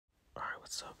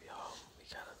What's up, y'all? We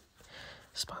got a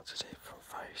sponsor today from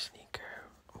Fire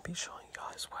Sneaker. I'll be showing y'all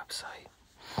his website.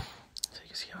 So you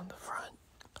can see on the front.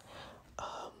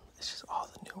 It's just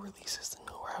all the new releases, the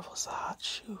new arrivals, the hot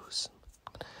shoes.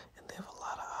 And they have a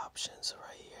lot of options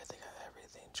right here. They got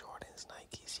everything. Jordans,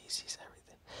 Nikes, Yeezys,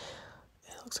 everything.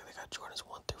 And it looks like they got Jordans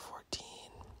 1 through 14.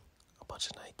 A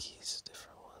bunch of Nikes,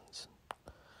 different ones.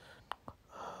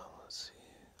 Let's see.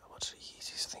 A bunch of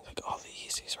Yeezys. I think like all the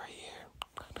Yeezys right here.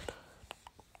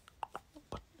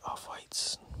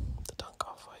 Off-Whites, the Dunk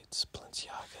Off-Whites,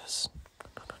 Balenciagas.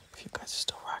 If you guys are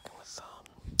still rocking with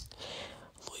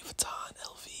Louis Vuitton,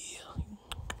 LV, and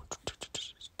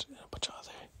a bunch of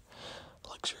other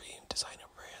luxury and designer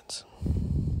brands.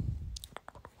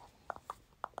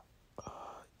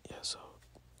 So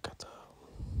got the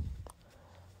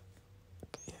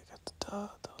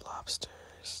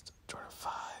Lobsters, the Jordan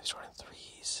 5s, Jordan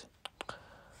 3s.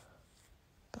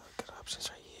 Good options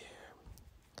right here.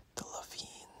 The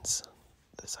Lavines,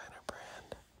 designer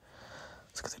brand.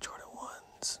 Let's get the Jordan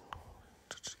 1s.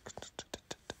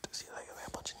 See, like, they have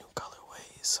a bunch of new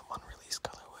colorways, some unreleased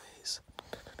colorways,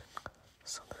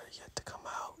 some that are yet to come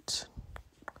out.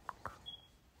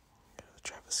 The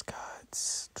Travis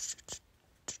Scotts,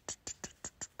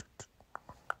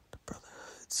 the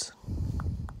Brotherhoods.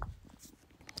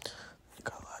 They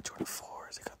got a lot of Jordan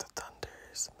 4s. They got the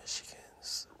Thunders, the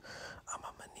Michigans,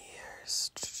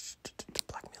 Amamineers,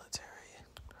 Black Military,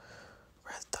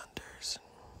 Red Thunders,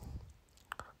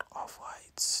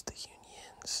 Off-Whites, the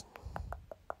Unions,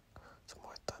 some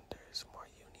more Thunders, more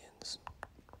Unions,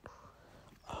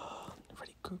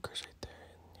 Freddy Krueger's right there,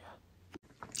 and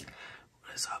yeah.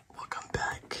 What is up? Welcome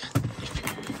back. If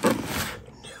you're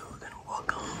new, then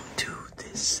welcome to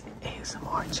this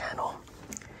ASMR channel.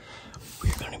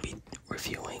 We're going to be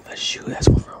reviewing a shoe that's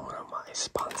from one of my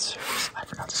sponsors. I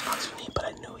forgot the sponsor name, but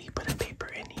I know he put a paper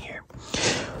in here.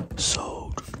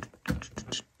 So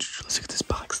let's look at this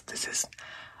box. This is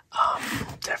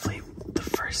definitely the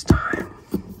first time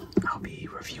I'll be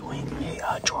reviewing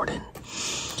a Jordan.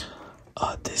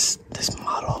 This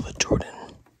model of a Jordan.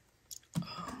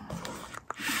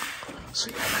 So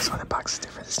yeah, that's why the box is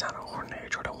different. It's not an ordinary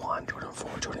Jordan 1, Jordan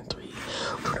 4, Jordan 3,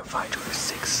 Jordan 5, Jordan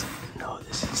 6. No,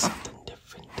 this is something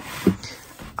different.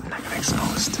 I'm not gonna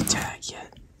expose the tag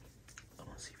yet. I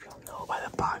want to see if y'all know by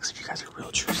the box. If you guys are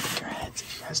real true sneakerheads,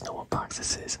 if you guys know what box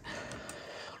this is.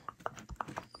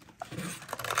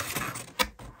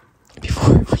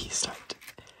 Before we start,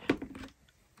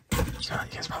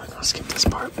 you guys probably gonna skip this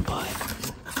part, but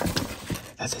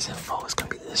as this info is gonna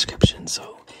be in the description,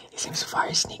 so his name's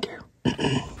Fire Sneaker.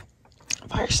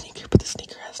 Fire Sneaker, but the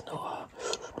sneaker has no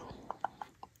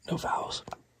vowels.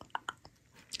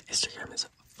 Instagram is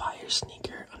Fire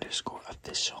Sneaker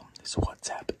 _official. His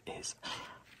WhatsApp is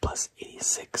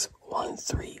 +86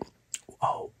 13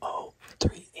 00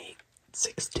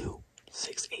 3862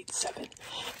 687.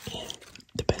 And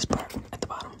the best part at the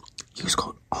bottom, use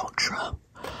code ULTRA.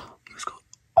 Use code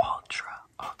ULTRA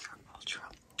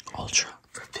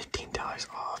for $15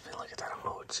 off. And look at that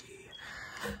emoji.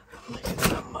 Look at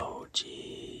the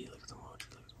emoji. Look at the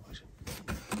emoji.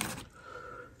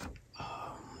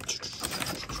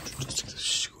 Let's check the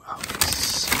shoe out.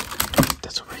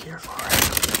 That's what we're here for,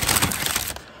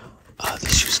 right?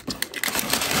 These shoes,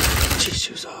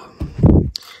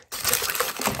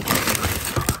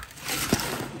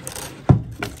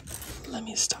 let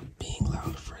me stop being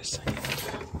loud for a second.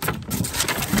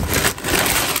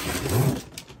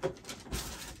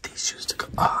 These shoes took,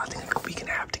 I think like a week and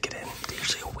a half to get in. They're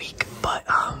usually a week, but,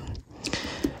 I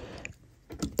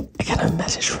got a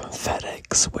message from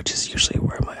FedEx, which is usually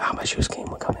where how my shoes come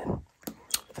in.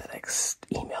 FedEx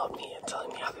emailed me and telling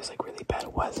me how there's like really bad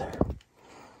weather.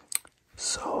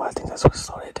 So I think that's what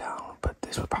slowed it down. But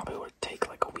this would take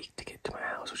like a week to get to my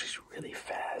house, which is really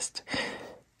fast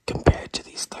compared to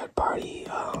these third-party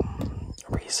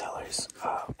resellers,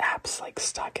 apps like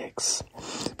StockX,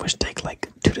 which take like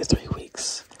 2 to 3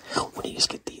 weeks. When you just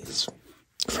get these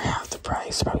for half the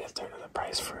price, probably a third of the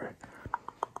price to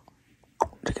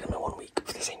get them in 1 week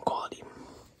for the same quality.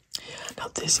 Now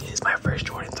this is my first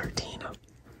Jordan 13.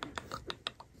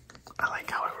 I like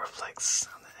how it reflects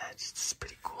on the edge. It's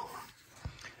pretty cool.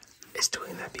 It's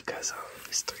doing that because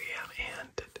it's 3M and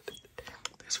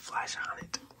there's flash on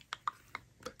it.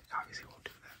 But obviously it won't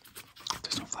do that.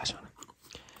 There's no flash on it.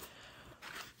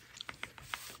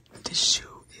 This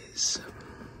shoe is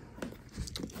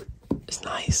it's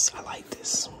nice. I like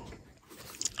this.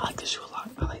 I like this shoe a lot.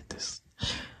 I like this.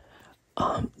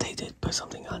 They did put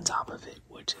something on top of it,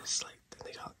 which is like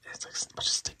it's like a bunch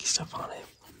of sticky stuff on it,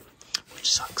 which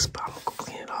sucks. But I'm gonna go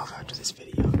clean it off after this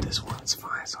video. This one's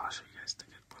fine, so I'll show you guys the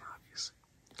good one. Obviously,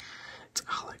 it's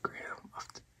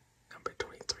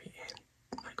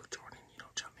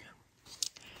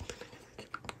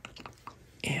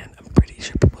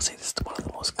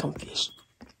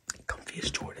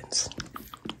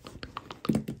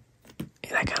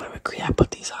yeah, I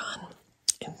put these on,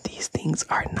 and these things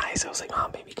are nice. I was like, oh,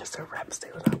 maybe because they're reps,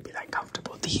 they would not be that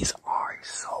comfortable. These are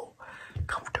so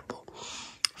comfortable.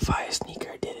 Fire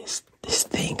Sneaker did this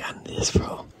thing on this,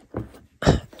 bro.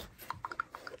 And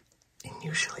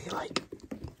usually, like,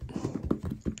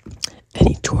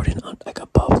 any Jordan like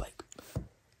above like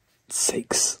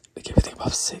 6, like everything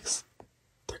above 6,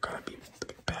 they're gonna be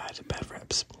like, bad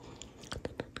reps.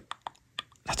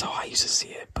 That's how I used to see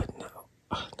it, but now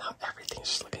everything's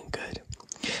just looking good.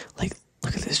 Like,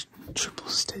 look at this triple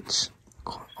stitch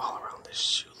going all around this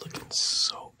shoe, looking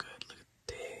so good. Look at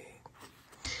dang.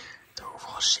 The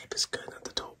overall shape is good at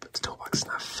the toe, but the toe box is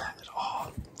not fat at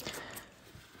all.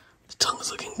 The tongue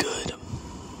is looking good.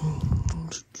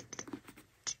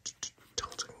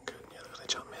 Tongue's looking good. Yeah, look at that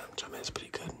Jumpman. Jumpman's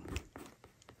pretty good.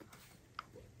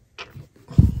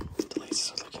 The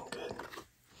laces are looking good.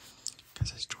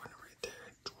 Because there's Jordan right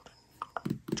there.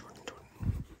 Jordan.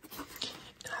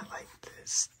 And I like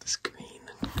this green.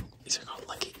 These are called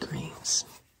Lucky Greens.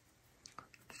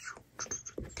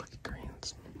 Lucky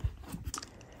Greens.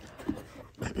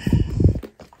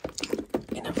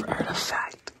 And I've heard a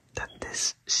fact that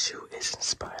this shoe is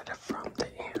inspired from the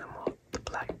animal, the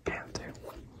Black Panther.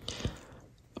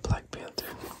 The Black Panther.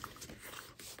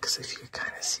 Because if you could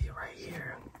kind of see it right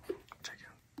here, check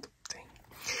out the thing.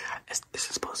 This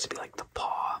is supposed to be like the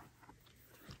paw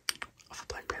of a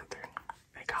Black Panther.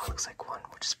 It kind of looks like one,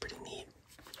 which is pretty neat.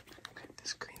 Okay,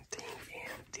 this green thing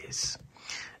and this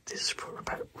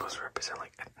was represent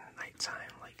like at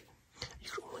nighttime. Like you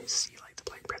could only see like the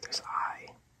Black Panther's eye.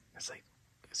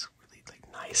 It's really like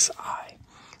nice eye,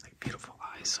 like beautiful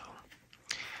eye. So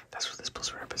that's what this supposed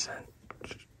to represent.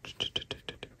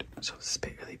 So this is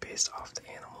really based off the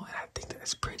animal, and I think that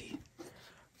it's pretty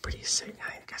sick.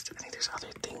 I think there's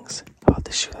other things about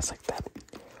this shoe that's like that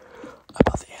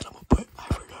about the animal, but I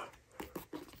forgot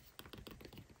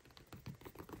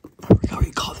what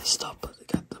you call this stuff. But they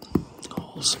got the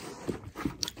holes in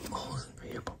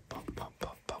here.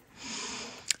 Pop.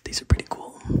 These are pretty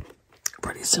cool.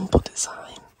 Pretty simple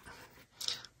design.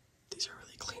 These are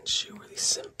really clean shoe, really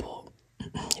simple.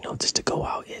 You know, just to go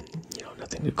out in, you know,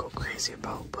 nothing to go crazy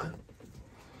about, but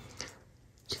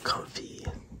you're comfy.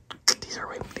 These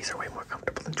are way more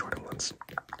comfortable than Jordan ones.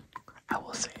 I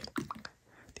will say it.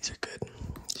 These are good.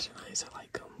 These are nice. I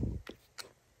like them.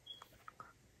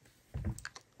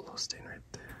 A little stain right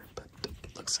there, but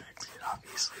it looks like clean,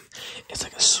 obviously. It's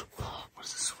like a what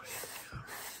is this suede?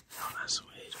 No, not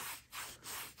suede.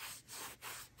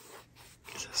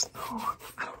 Is this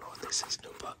I don't know what this is.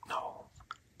 Nubuck? No.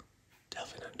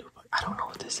 Definitely not Nubuck. I don't know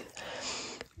what this is.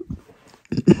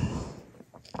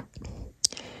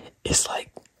 It's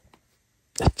like,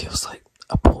 it feels like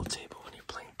a pool table when you're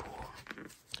playing pool.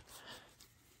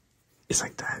 It's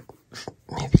like that.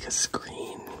 Maybe because it's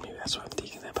green. Maybe that's what I'm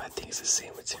thinking that, but I think it's the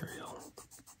same material.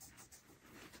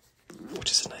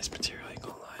 Which is a nice material, I ain't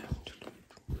gonna lie.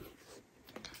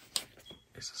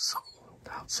 It's a sole, the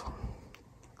outsole.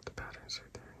 The pattern's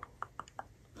right there.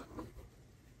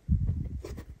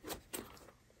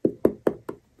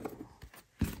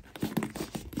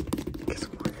 Get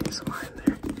some more ASMR in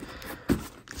there.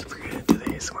 So we're gonna do the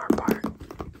ASMR part.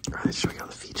 Or let's show you all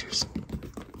the features.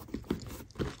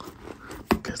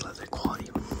 Good leather quality.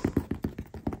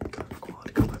 Good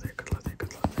quality, good leather, good leather,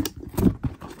 good leather.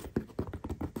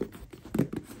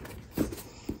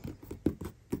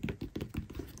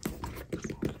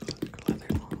 Good leather.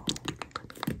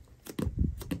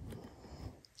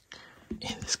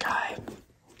 And this guy,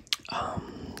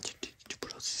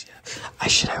 what else is he have? I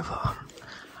should have,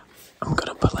 I'm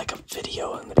gonna put like a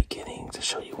video in the beginning to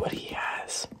show you what he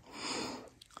has.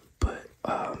 But,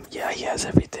 yeah, he has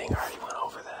everything. I already went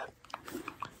over that.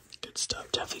 Good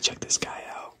stuff. Definitely check this guy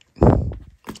out.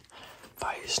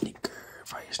 Fire Sneaker.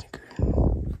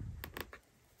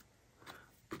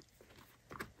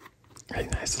 Really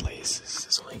nice laces.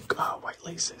 There's only white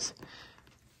laces.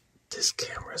 This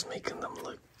camera is making them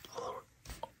look a little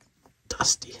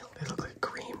dusty. They look like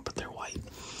green, but they're white.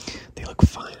 They look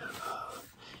fine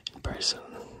in person.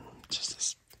 Just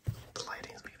this, the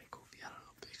lighting is making it goofy. I don't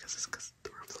know, because the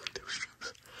reflective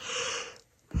strips.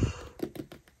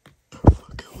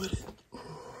 Fuck it with it.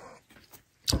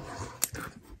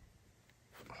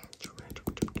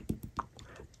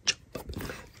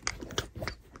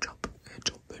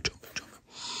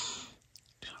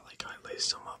 I like how I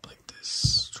laced them up like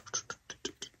this.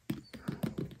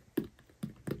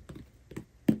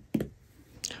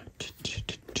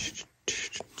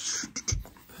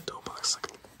 The toe box like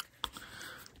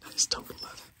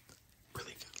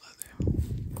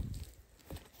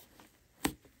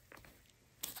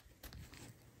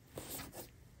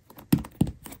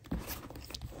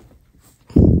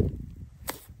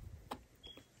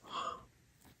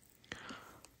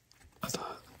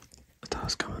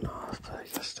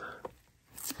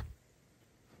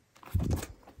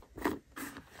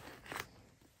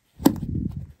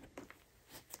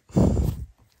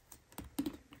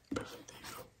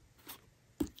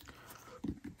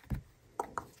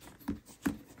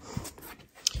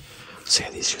So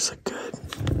yeah, these shoes look good.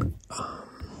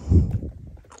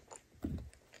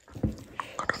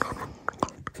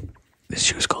 This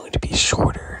shoe is going to be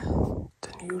shorter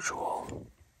than usual.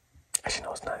 Actually,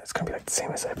 no, it's not. It's gonna be like the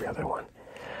same as every other one.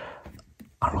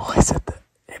 I don't know why I said that,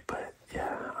 but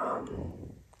yeah.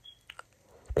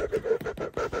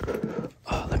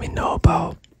 Let me know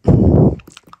about what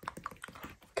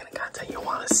kind of content you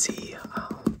want to see.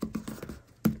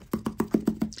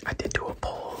 I did do a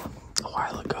poll a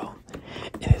while ago,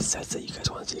 and it says that you guys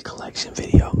want to see a collection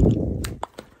video.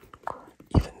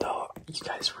 Even though you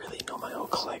guys really know my own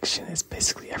collection, it's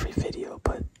basically every video,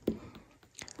 but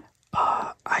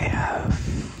I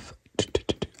have,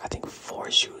 I think,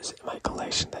 4 shoes in my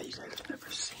collection that you guys have never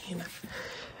seen,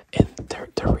 and they're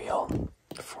real,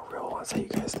 for real ones that you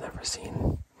guys never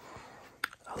seen.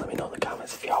 Let me know in the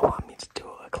comments if y'all want me to do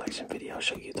a collection video,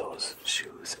 show you those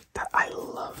shoes that I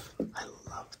love. I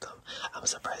love them. I'm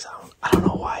surprised I don't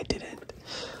know why I didn't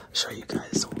show you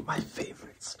guys some of my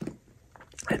favorites.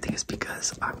 I think it's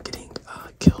because I'm getting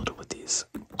killed with these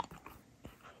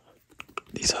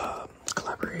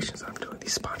collaborations I'm doing,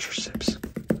 these sponsorships,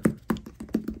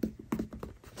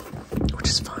 which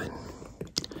is fine.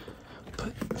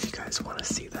 But if you guys want to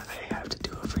see that I have to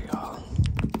do it for y'all,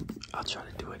 I'll try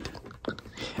to do it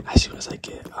as soon as I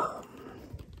get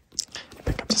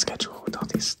back up to schedule with all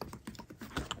these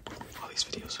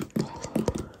videos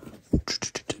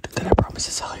that I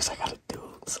promised to Alex I gotta do.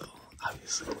 So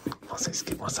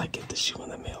obviously, once I get the shoe in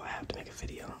the mail, I have to make a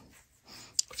video,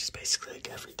 which is basically like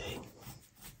every day,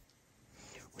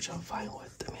 which I'm fine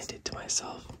with. I mean, I did to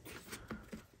myself,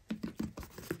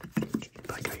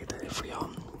 but I gotta get that in for y'all.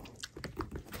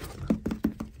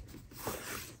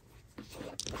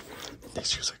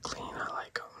 These shoes are clean. I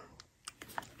like them.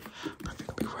 But they're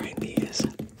gonna be wearing these.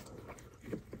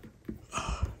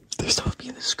 Their stuff will be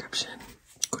in the description.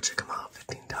 Go check them out.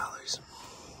 $15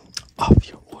 off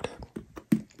your order.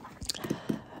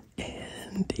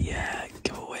 And yeah,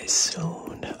 giveaway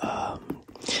soon.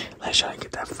 Let's try to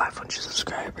get that 500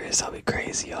 subscribers. That'll be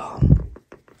crazy, y'all.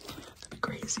 That'll be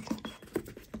crazy.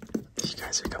 If you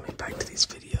guys are coming back to these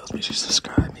videos, make sure you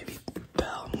subscribe. Maybe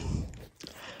bell.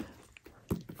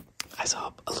 I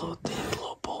saw a little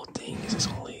poll thing. It says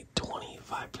only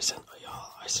 25% of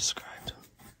y'all are subscribed.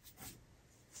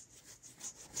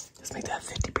 Let's make that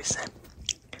 50%.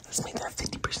 Let's make that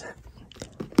 50%.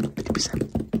 50%.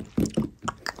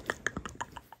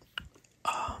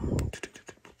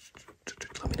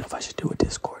 Let me know if I should do a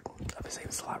Discord. I've been saying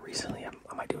this a lot recently.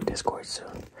 I might do a Discord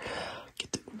soon.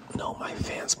 Get to know my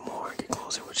fans more. Get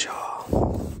closer with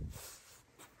y'all.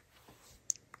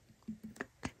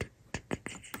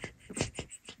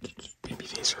 Maybe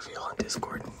face reveal on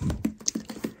Discord.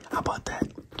 How about that?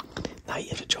 Now you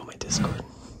have to join my Discord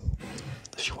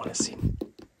if you want to see.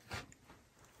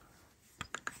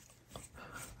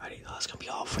 Alright, that's gonna be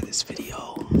all for this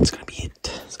video. It's gonna be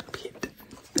it. It's gonna be it.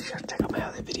 Make sure to check out my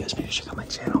other videos. Make sure to check out my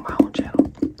channel, my